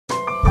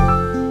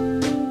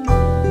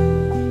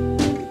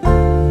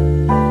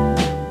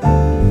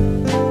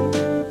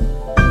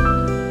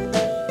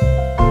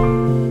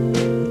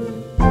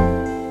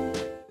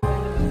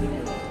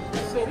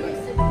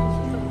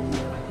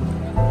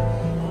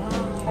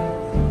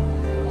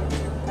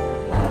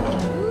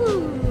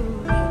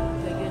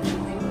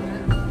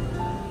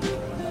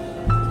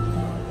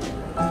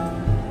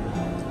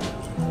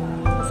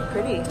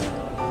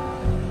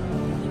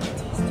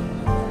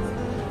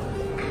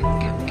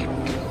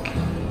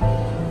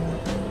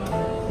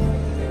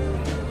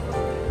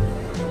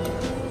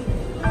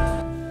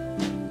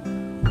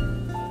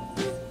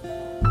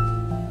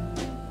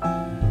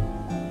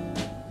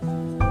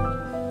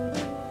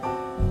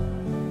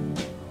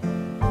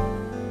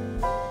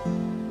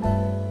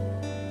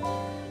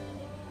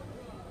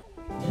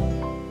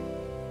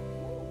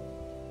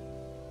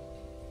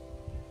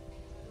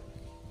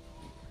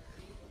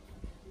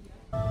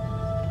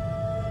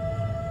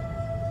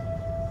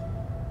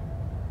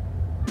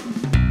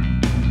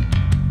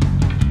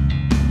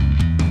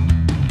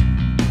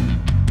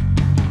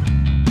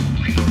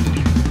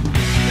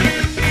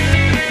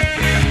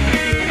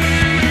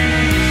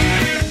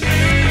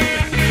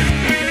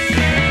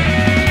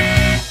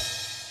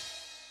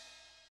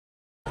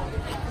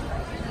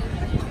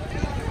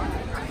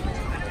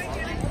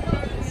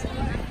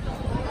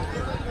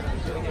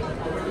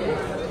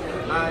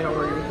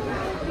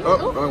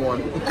Wrong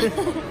one.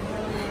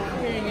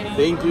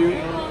 Thank you.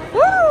 Woo!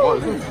 Oh,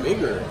 this one's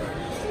bigger.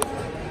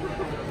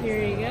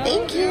 Here you go.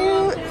 Thank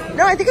you.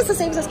 No, I think it's the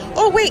same size.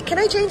 Oh wait, can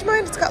I change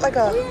mine? It's got like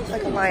a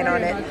line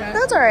on it.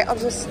 That's all right. I'll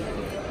just.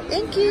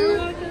 Thank you.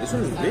 This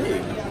one's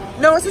big.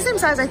 No, it's the same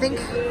size, I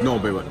think. No,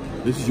 babe,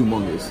 this is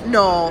humongous.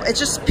 No, it's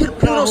just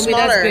Pluto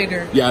smaller. That's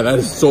bigger. Yeah, that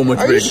is so much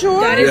bigger. Are you sure?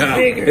 That is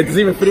bigger. It doesn't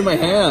even fit in my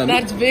hand.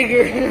 That's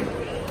bigger.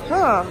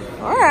 Huh.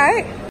 All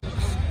right.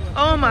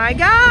 Oh my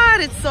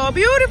God, it's so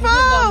beautiful.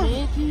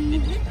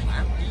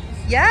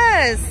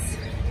 Yes.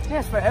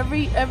 Yes, for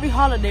every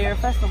holiday or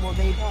festival,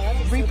 they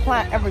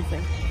replant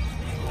everything.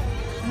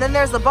 And then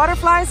there's the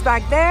butterflies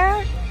back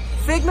there.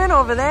 Figment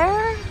over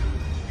there.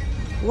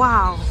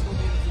 Wow.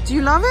 Do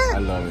you love it? I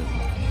love it.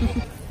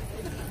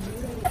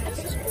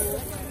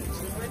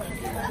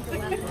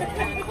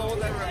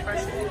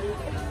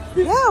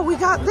 Yeah, we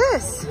got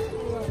this.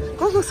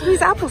 Go squeeze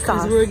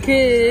applesauce. We're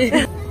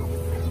kids.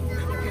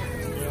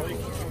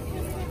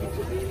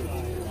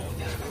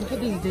 Look at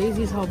these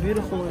daisies, how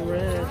beautiful and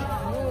red.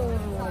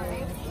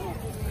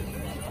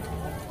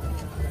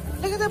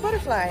 Look at that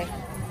butterfly.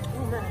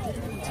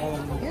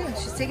 Yeah,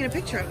 she's taking a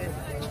picture of it.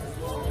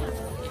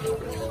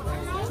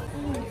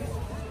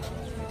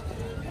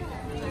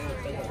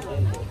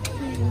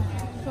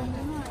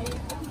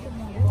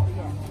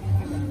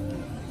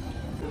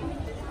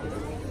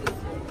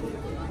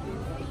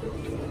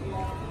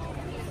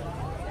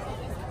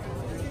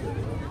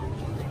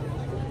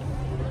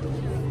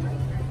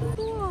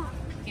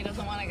 He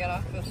doesn't want to get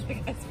off this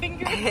guy's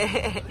finger.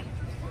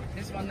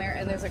 There's one there,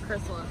 and there's a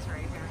chrysalis right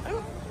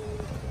here.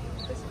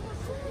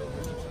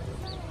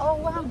 Oh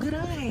wow, good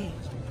eye.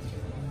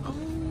 Oh,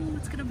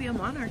 it's gonna be a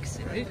monarch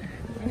soon. Right?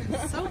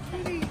 So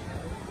pretty.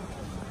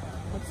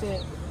 That's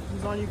it.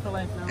 He's on you for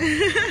life now.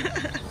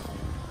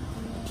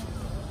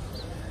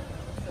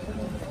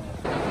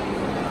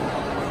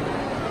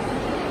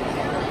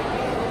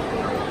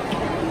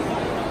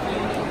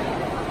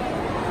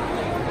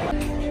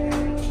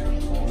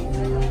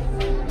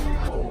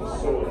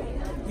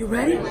 You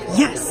ready?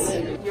 Yes.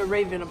 You're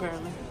Raven,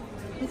 apparently.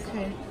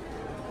 Okay.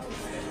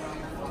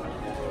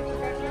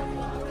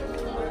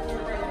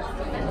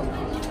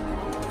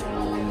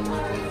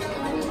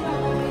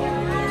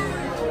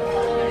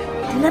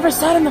 You never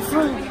sat in the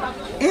front.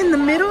 In the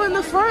middle, in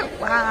the front?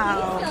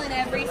 Wow. Fill in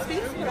every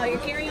space, put all your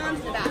carry-ons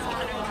in the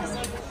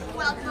basket.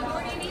 Welcome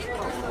aboard, Indy.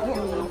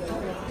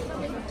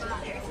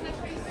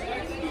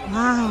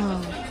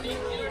 Wow.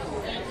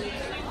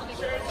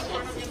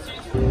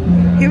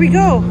 Here we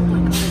go.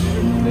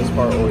 This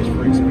part always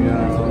freaks me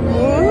out.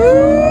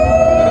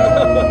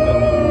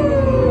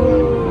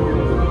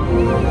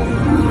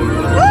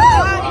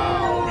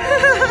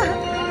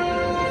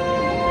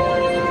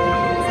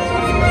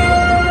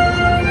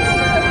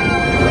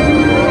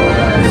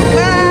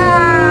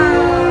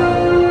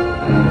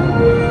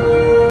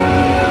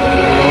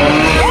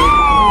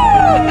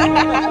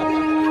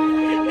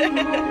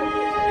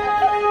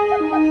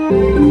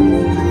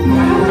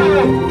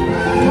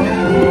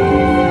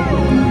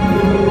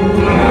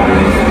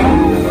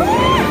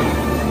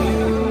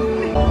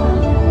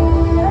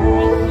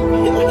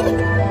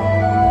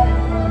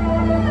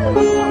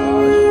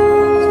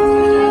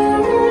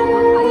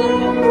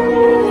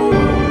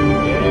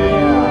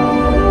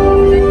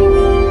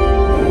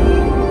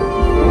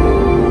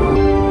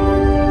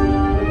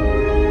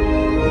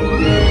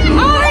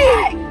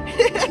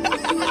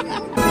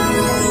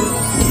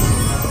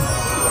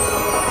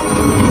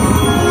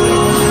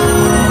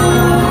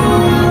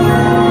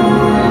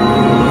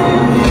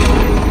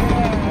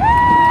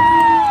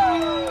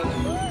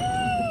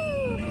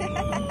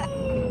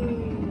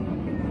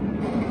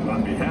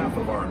 On behalf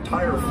of our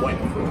entire flight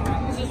crew,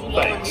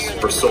 thanks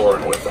for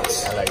soaring with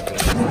us.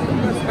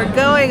 We're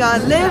going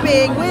on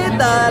living with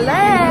the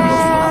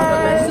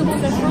land.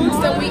 The fruits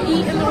that we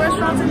eat in the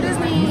restaurants in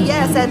Disney.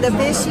 Yes, and the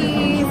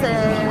fishies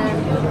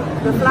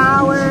and the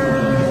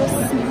flowers.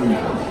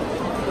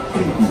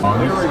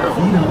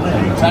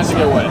 Time to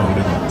get wet.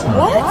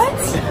 What?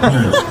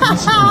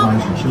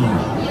 Supervise your children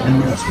and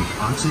mix with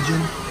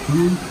oxygen,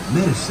 food,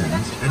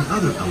 medicines, and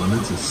other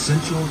elements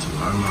essential to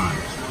our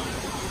lives.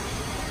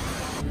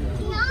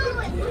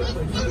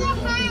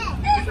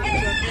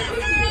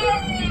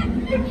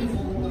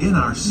 In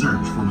our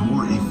search for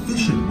more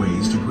efficient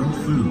ways to grow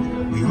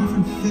food, we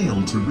often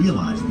fail to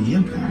realize the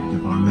impact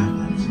of our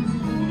methods.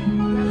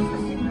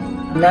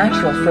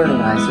 Natural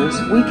fertilizers,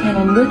 we can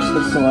enrich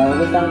the soil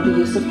without the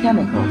use of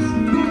chemicals.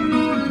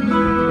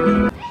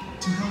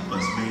 To help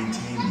us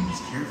maintain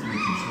these carefully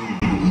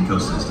controlled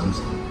ecosystems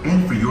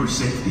and for your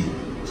safety,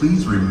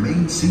 please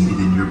remain seated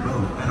in your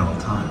boat at all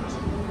times.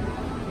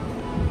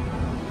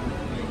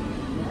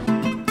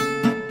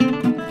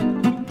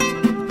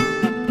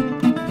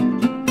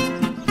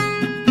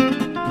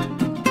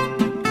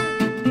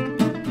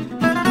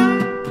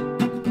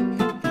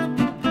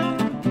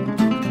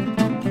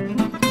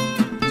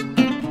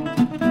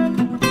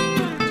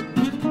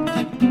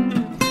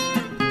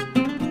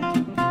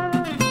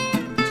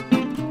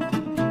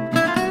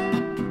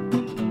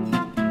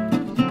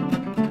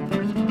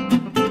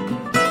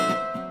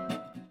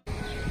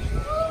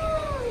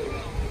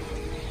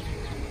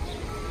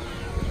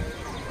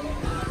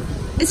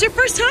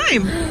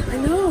 time. I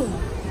know.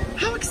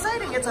 How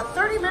exciting. It's a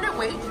 30-minute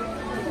wait.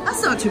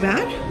 That's not too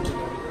bad.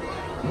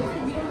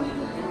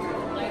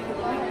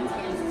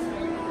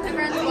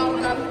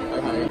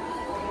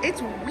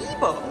 It's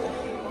Weebo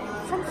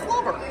from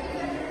Flubber.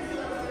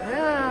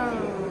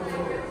 Yeah.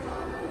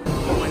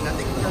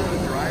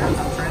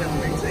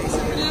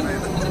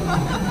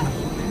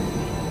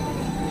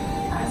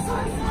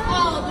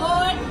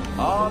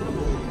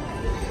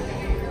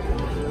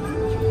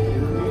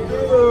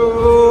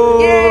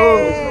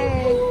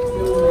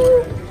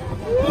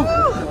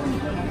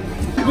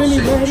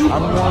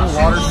 I'm going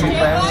water soup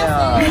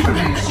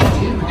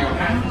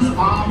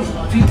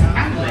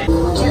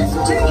Just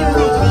turn your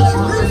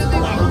imagination loose.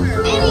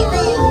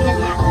 Anything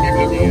can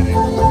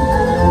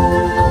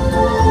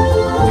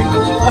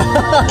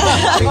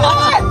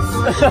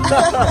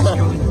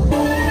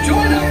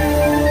Join us.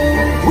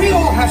 We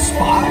all have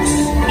sparks.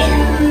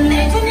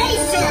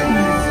 Imagination.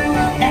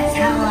 That's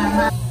how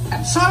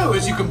I'm. So,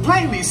 as you can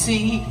plainly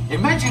see,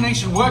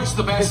 imagination works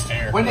the best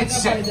when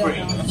it's set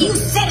free. You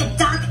said it,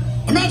 Doc.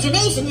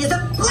 Imagination is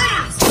a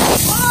blast.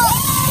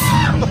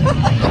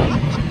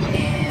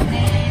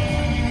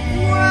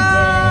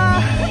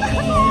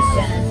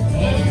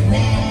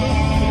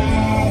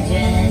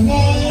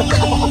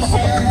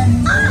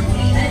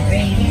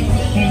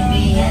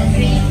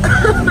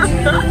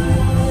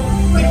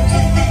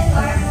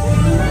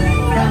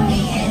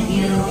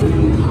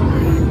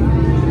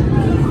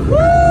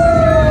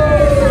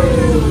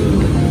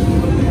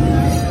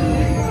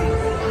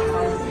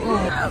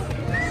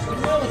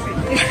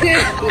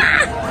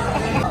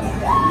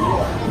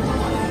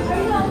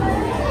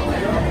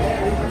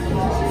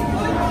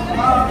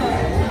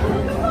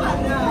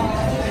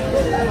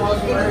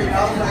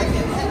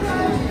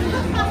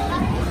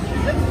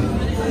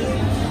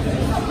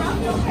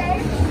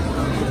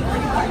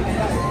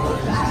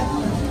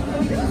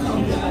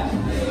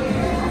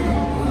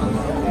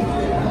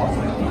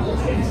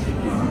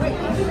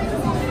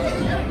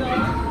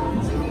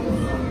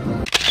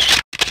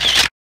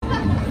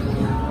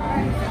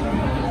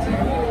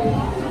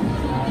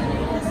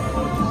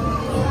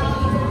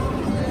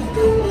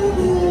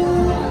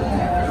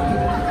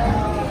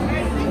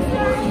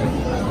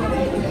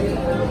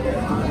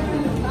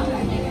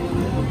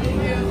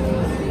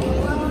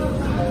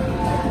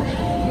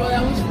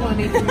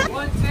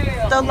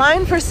 The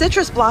line for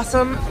Citrus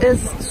Blossom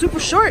is super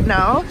short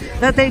now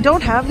that they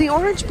don't have the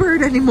orange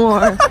bird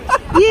anymore.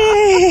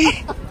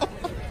 Yay!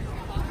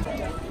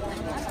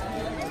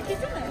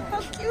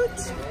 How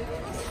cute!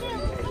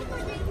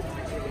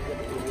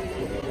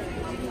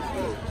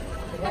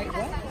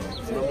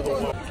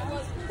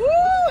 Woo!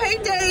 Hey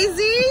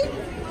Daisy!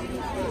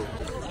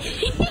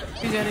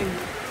 You're getting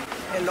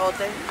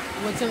Elote.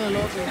 what's in a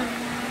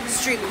local?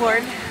 Street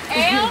corn.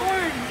 Ale?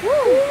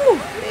 Woo!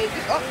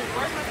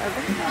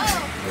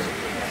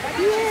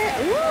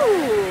 Yeah.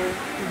 Ooh.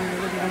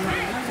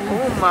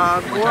 Oh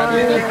my god.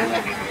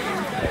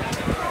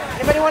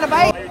 Anybody want a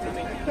bite?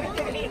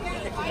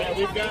 Yeah,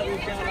 we've got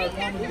our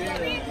common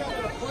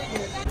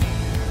dinner.